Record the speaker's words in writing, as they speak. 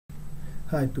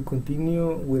Hi, to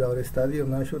continue with our study of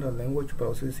natural language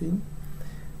processing,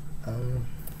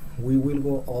 we will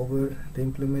go over the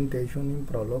implementation in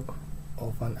Prolog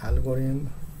of an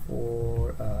algorithm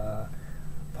for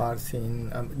parsing,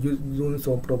 doing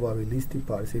some probabilistic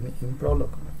parsing in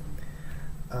Prolog.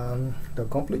 To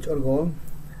accomplish our goal,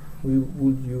 we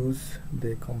would use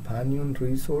the companion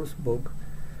resource book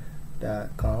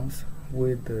that comes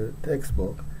with the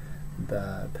textbook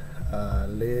that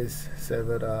lists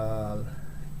several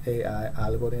AI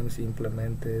algorithms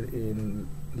implemented in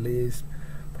Lisp,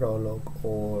 Prolog,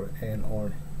 or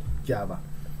Java.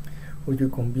 For your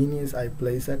convenience, I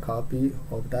place a copy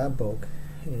of that book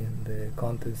in the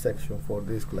content section for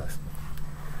this class.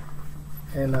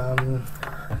 And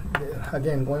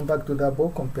again, going back to that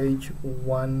book on page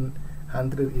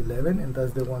 111, and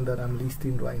that's the one that I'm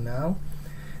listing right now,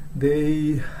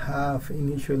 they have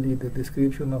initially the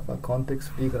description of a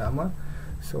context-free grammar.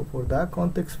 So for that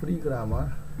context-free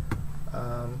grammar,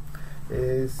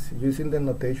 is using the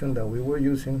notation that we were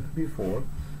using before,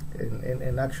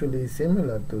 and actually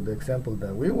similar to the example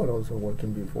that we were also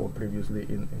working before previously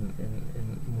in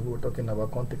we were talking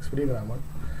about context-free grammar.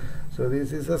 So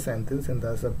this is a sentence, and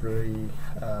that's a very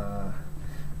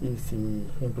easy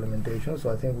implementation. So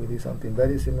I think we did something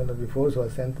very similar before. So a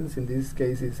sentence in this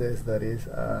case, it says that is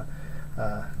a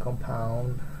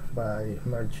compound by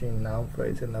merging noun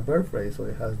phrase and a verb phrase. So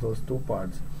it has those two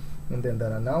parts. And then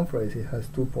that a noun phrase, it has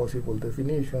two possible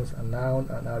definitions: a noun,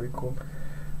 an article,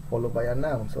 followed by a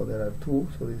noun. So there are two.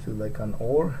 So this is like an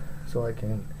OR. So I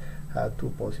can have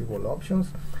two possible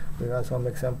options. There are some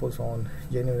examples on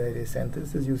generated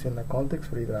sentences using a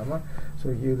context-free grammar.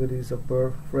 So here there is a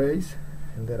verb phrase,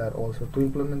 and there are also two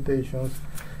implementations,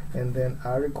 and then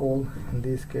article. In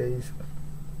this case,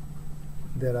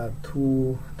 there are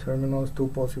two terminals, two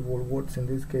possible words. In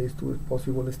this case, two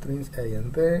possible strings, a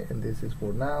and the, and this is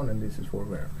for noun and this is for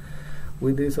verb.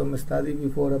 We did some study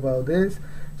before about this,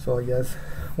 so I just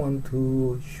want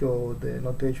to show the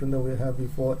notation that we have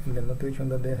before and the notation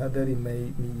that they had there. It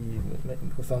may be,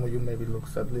 for some of you, maybe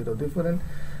looks a little different,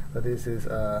 but this is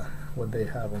what they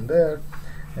have on there.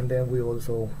 And then we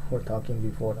also were talking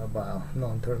before about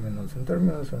non-terminals and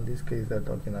terminals. So in this case, they're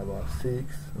talking about 6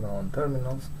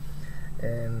 non-terminals,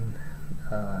 and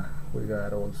we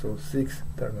got also 6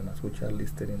 terminals which are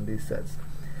listed in these sets.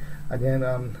 Again,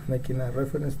 I'm making a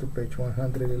reference to page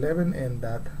 111, and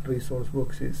that resource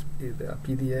book is a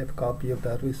PDF copy of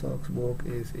that resource book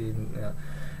is in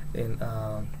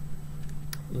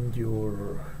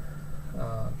your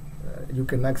you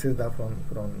can access that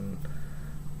from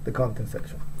the content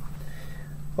section.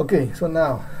 Okay, so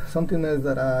now something else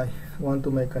that I want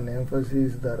to make an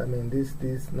emphasis, that I mean this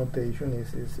notation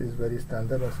is very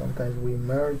standard, but sometimes we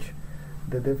merge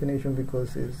the definition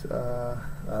because it's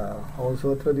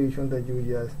also a tradition that you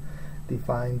just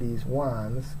define these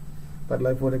ones. But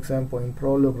like for example in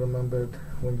Prolog, remember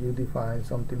when you define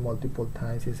something multiple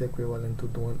times, it's equivalent to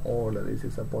doing all. This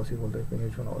is a possible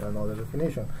definition or another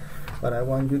definition. But I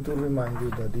want you to remind you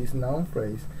that this noun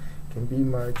phrase can be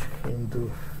merged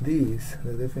into this.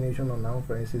 The definition of noun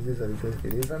phrase is that it says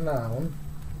it is a noun,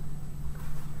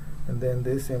 and then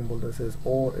this symbol that says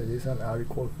or, it is an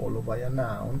article followed by a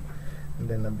noun, and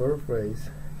then a verb phrase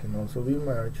can also be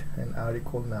merged, and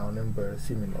article, noun, and verb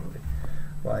similarly,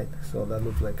 right? So that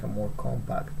looks like a more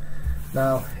compact.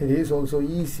 Now it is also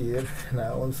easier, and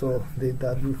I also did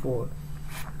that before,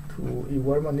 to if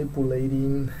we're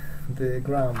manipulating the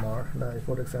grammar, like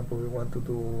for example we want to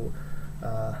do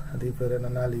a different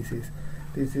analysis.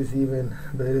 This is even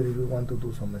better if we want to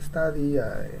do some study.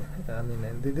 I mean,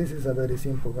 and this is a very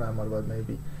simple grammar, but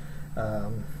maybe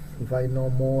if I know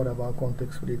more about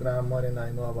context-free grammar and I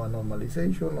know about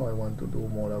normalization, or I want to do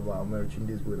more about merging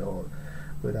this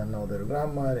with another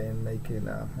grammar and making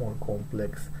a more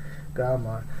complex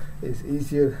grammar, it's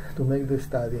easier to make the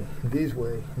study this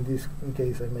way. In this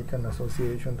case, I make an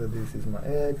association that this is my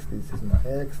x, this is my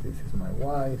x, this is my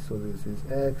y, so this is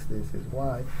x, this is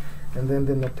y, and then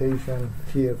the notation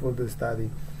here for the study: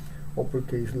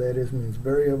 uppercase letters means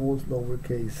variables,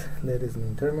 lowercase letters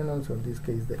mean terminals. So in this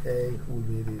case, the A will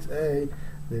be this A,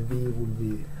 the V will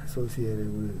be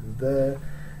associated with the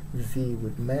Z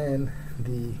with man,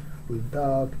 D with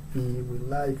dog, E with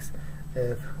likes,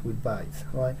 F with bytes,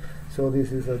 right? So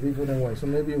this is a different way. So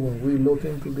maybe when we look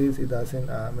into this, it doesn't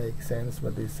make sense,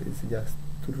 but this is just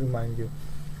to remind you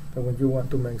that when you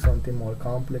want to make something more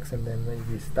complex and then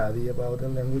maybe study about the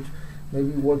language,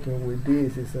 maybe working with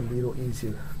this is a little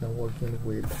easier than working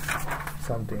with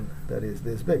something that is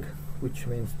this big, which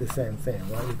means the same thing,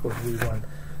 right? Because we want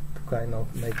to kind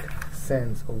of make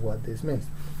sense of what this means.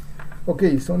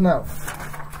 Okay, so now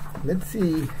let's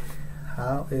see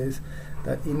how is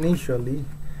that initially,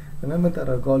 remember that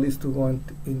our goal is to go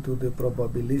into the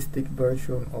probabilistic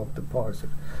version of the parser.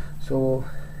 So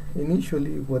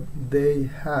initially what they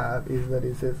have is that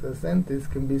it says a sentence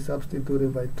can be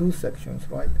substituted by two sections,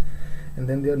 right? And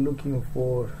then they're looking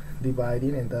for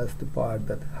dividing, and that's the part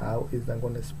that how is that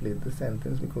going to split the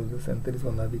sentence, because the sentence is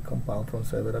going to be compounded from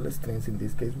several strings, in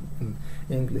this case in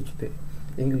English, the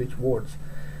English words.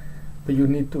 But you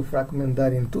need to fragment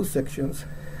that in two sections.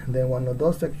 Then one of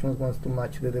those sections wants to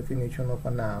match the definition of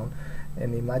a noun,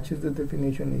 and it matches the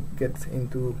definition, it gets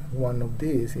into one of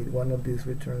these, one of these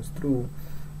returns true,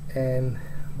 and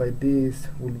by this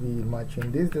will be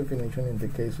matching this definition. In the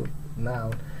case of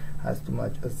noun, has to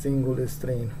match a single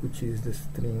string, which is the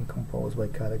string composed by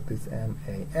characters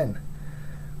MAN,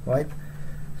 right?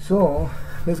 So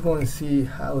let's go and see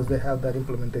how they have that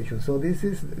implementation. So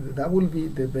that will be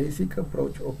the basic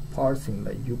approach of parsing.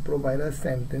 Like you provide a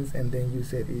sentence and then you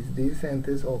say, is this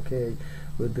sentence okay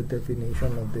with the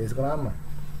definition of this grammar?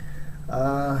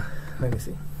 Let me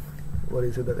see, what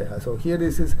is it that they have? So here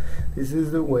this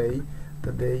is the way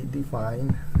that they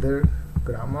define their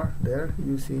grammar. There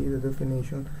you see the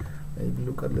definition. Maybe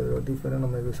look at the different, or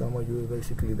maybe some of you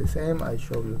basically the same. I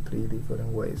show you 3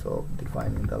 different ways of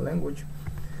defining the language.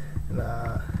 And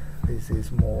this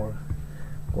is more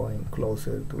going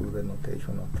closer to the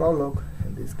notation of Prolog.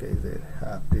 In this case they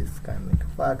have this kind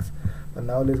of facts. But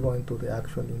now let's go into the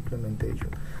actual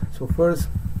implementation. So first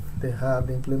they have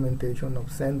the implementation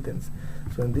of sentence.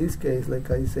 So in this case,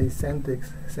 like I say,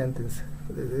 sentence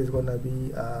is going to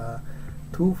be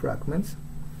 2 fragments,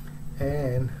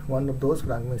 and one of those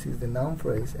fragments is the noun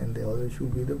phrase and the other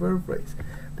should be the verb phrase.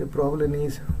 The problem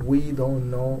is we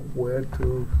don't know where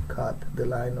to cut the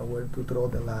line or where to draw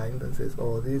the line that says,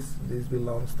 oh, this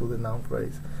belongs to the noun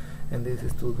phrase and this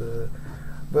is to the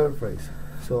verb phrase.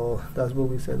 So that's what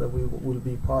we said that we will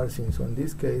be parsing. So in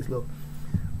this case, look,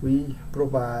 we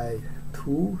provide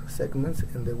 2 segments,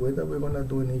 and the way that we're going to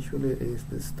do initially is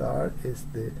the start is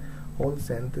the whole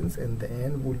sentence and the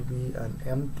end will be an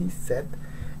empty set,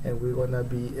 and we're going to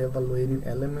be evaluating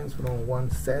elements from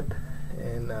one set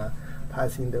and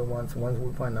passing them once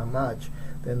we find a match,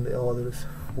 then the others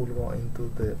will go into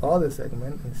the other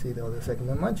segment and see the other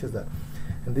segment matches that.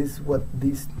 And this is what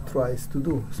this tries to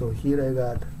do. So here I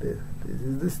got this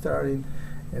is the starting,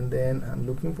 and then I'm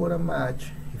looking for a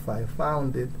match. If I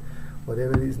found it,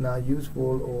 whatever is not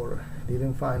useful or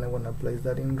didn't find, I'm going to place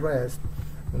that in rest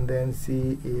and then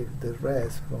see if the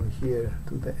rest from here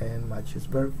to the end matches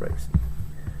verb phrase.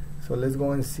 So let's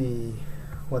go and see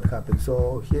what happens.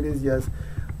 So here is just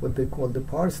what they call the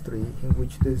parse tree, in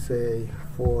which they say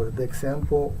for the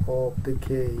example of the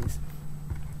case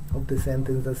of the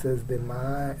sentence that says the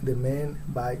man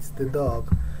bites the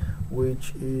dog,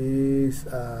 which is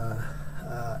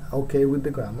okay with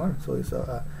the grammar. So it's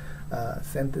a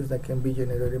sentence that can be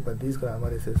generated by this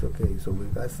grammar. It says okay, so we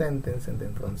got sentence, and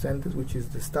then from sentence, which is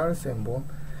the star symbol,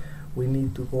 we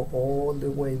need to go all the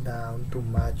way down to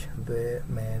match the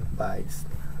man bites,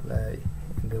 like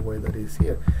in the way that is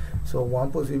here. So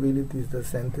one possibility is the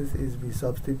sentence is be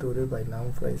substituted by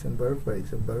noun phrase and verb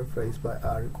phrase by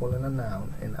article and a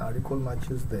noun, and article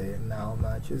matches the, noun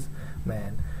matches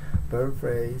man. Verb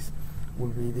phrase will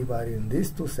be divided in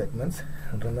these 2 segments.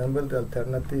 And remember the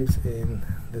alternatives in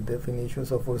the definition.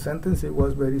 So for sentence it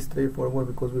was very straightforward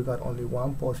because we got only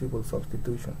one possible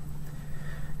substitution,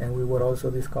 and we were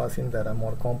also discussing that a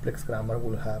more complex grammar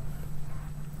will have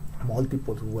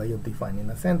multiple ways of defining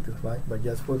a sentence, right? But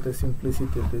just for the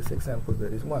simplicity of this example, there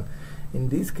is one. In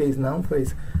this case, noun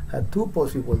phrase had 2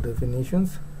 possible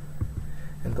definitions,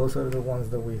 and those are the ones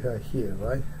that we have here,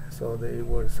 right? So they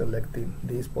were selecting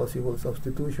this possible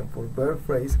substitution. For verb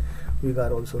phrase, we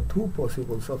got also 2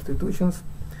 possible substitutions,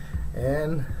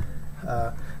 and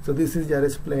so this is just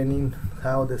explaining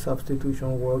how the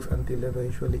substitution works until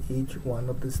eventually each one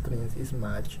of the strings is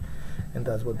matched, and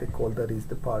that's what they call, that is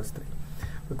the parse tree.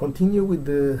 We continue with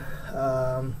the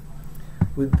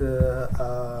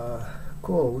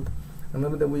code.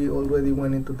 Remember that we already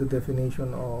went into the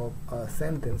definition of a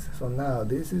sentence. So now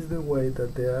this is the way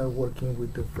that they are working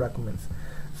with the fragments.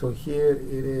 So here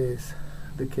it is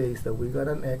the case that we got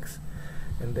an X,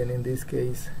 and then in this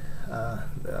case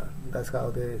that's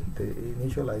how they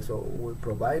initialize. So we're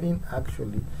providing,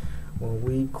 actually, when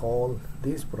we call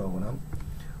this program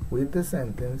with the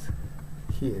sentence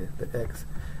here, the X,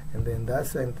 and then that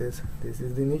sentence, this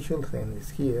is the initial thing,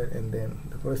 is here, and then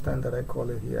the first time that I call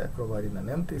it here, I provided an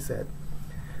empty set,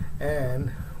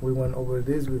 and we went over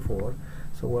this before.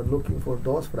 So we're looking for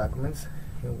those fragments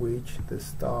in which the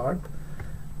start,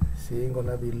 see, I'm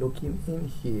gonna be looking in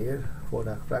here for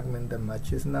a fragment that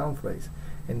matches noun phrase,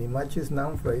 and it matches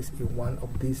noun phrase if one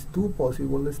of these two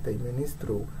possible statements is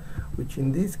true, which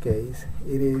in this case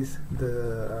it is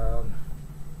the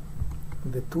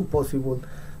two possible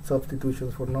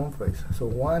substitutions for noun phrase. So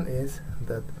one is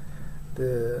that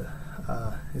the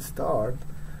start,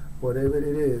 whatever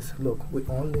it is, look, we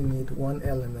only need one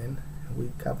element, we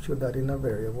capture that in a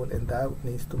variable, and that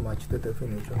needs to match the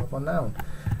definition of a noun,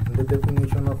 and the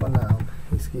definition of a noun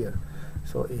is here.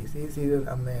 So it is either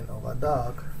a man or a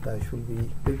dog. That should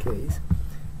be the case.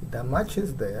 If that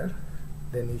matches there,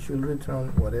 then it should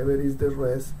return whatever is the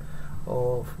rest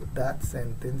of that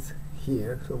sentence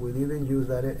here. So we didn't use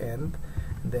that at end,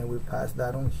 and then we pass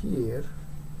that on here,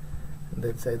 and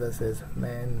let's say that says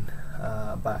man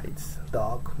bites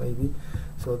dog maybe,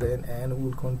 so then and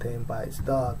will contain bites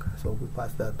dog, so we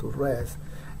pass that to rest,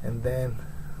 and then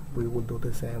we will do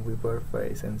the same with verb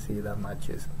phrase and see that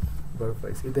matches verb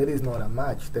phrase. If there is not a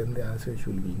match, then the answer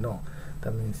should be no.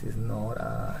 That means it's not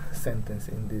a sentence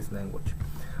in this language.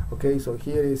 Okay, so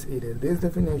here is either this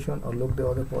definition or look the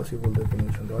other possible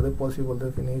definition. The other possible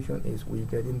definition is we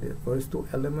get in the first two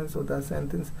elements of that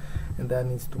sentence, and that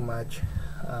needs to match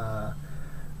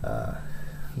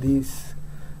these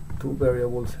two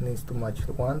variables needs to match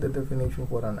one, the definition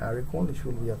for an article, it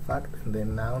should be a fact, and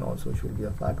then noun also should be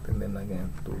a fact, and then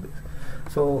again do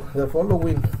this. So they're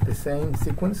following the same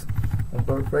sequence on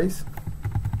verb phrase,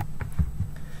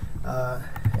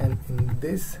 and in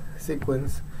this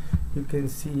sequence you can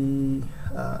see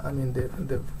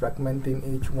the fragmenting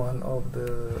each one of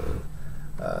the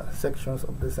sections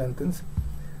of the sentence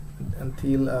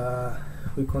until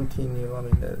we continue.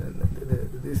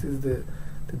 This is the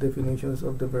definitions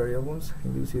of the variables,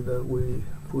 and you see that we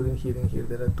put in here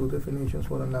there are two definitions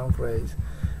for a noun phrase,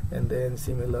 and then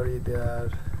similarly there are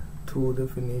two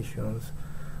definitions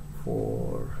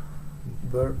for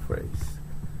verb phrase.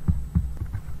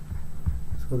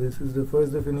 So this is the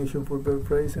first definition for verb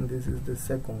phrase, and this is the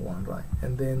second one, right?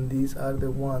 And then these are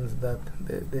the ones that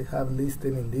they have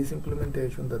listed in this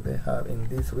implementation that they have in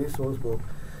this resource book,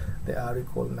 the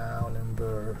article, noun, and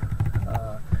verb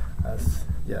as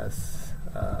just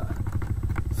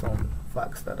some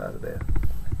facts that are there.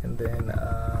 And then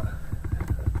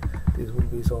these will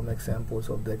be some examples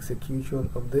of the execution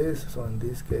of this. So in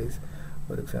this case,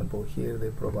 for example, here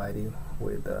they're providing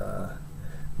with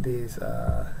this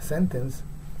sentence,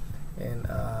 and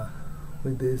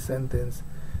with this sentence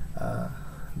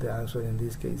the answer in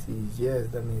this case is yes.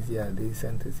 That means yeah, this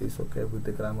sentence is okay with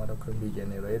the grammar that can be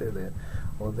generated there.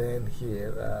 Or then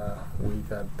here we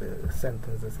got the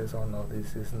sentence that says, oh no,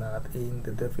 this is not in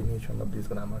the definition of this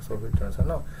grammar, so returns a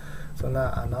no. So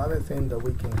now another thing that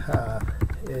we can have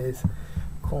is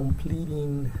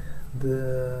completing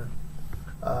the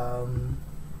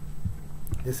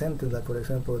sentence, like for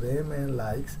example, the man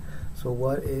likes, so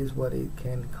what is what it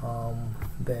can come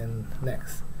then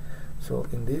next. So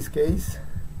in this case,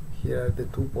 here are the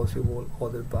two possible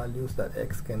other values that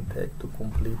X can take to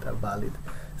complete a valid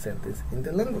sentence in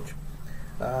the language.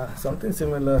 Something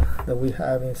similar that we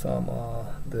have in some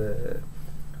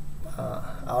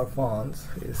our phones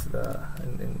is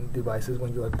in devices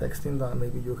when you are texting.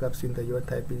 Maybe you have seen that you are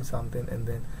typing something and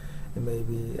then it may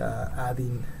be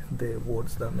adding the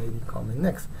words that may be coming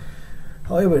next.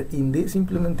 However, in this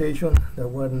implementation that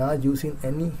we're not using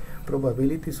any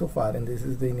probability so far, and this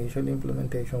is the initial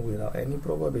implementation without any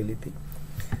probability,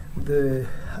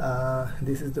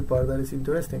 this is the part that is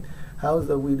interesting. How is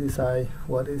that we decide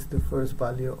what is the first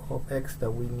value of X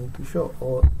that we need to show?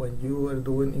 Or when you are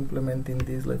implementing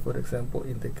this, like for example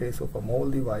in the case of a mobile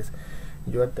device,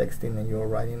 you are texting and you are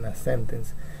writing a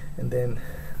sentence, and then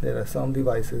there are some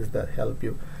devices that help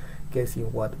you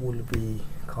guessing what will be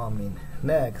coming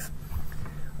next.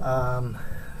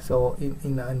 So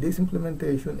in this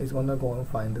implementation, it's going to go and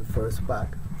find the first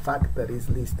fact that is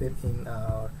listed in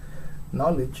our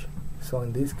knowledge. So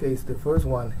in this case, the first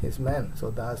one is man,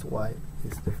 so that's why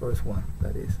it's the first one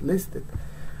that is listed.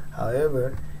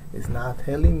 However, it's not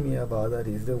telling me about that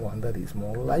is the one that is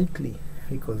more likely,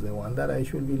 because the one that I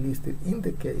should be listed in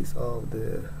the case of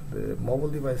the mobile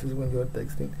devices when you are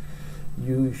texting,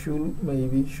 you should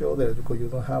maybe show there, because you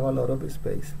don't have a lot of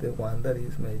space, the one that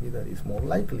is maybe that is more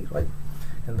likely, right?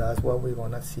 And that's what we're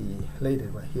gonna see later.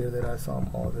 But here there are some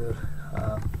other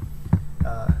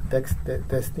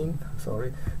testing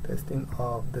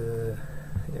of the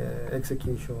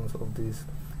executions of this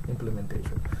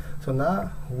implementation. So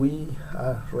now we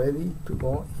are ready to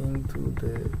go into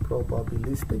the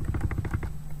probabilistic,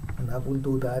 and I will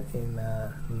do that in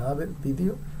another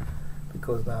video,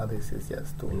 because now this is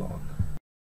just too long.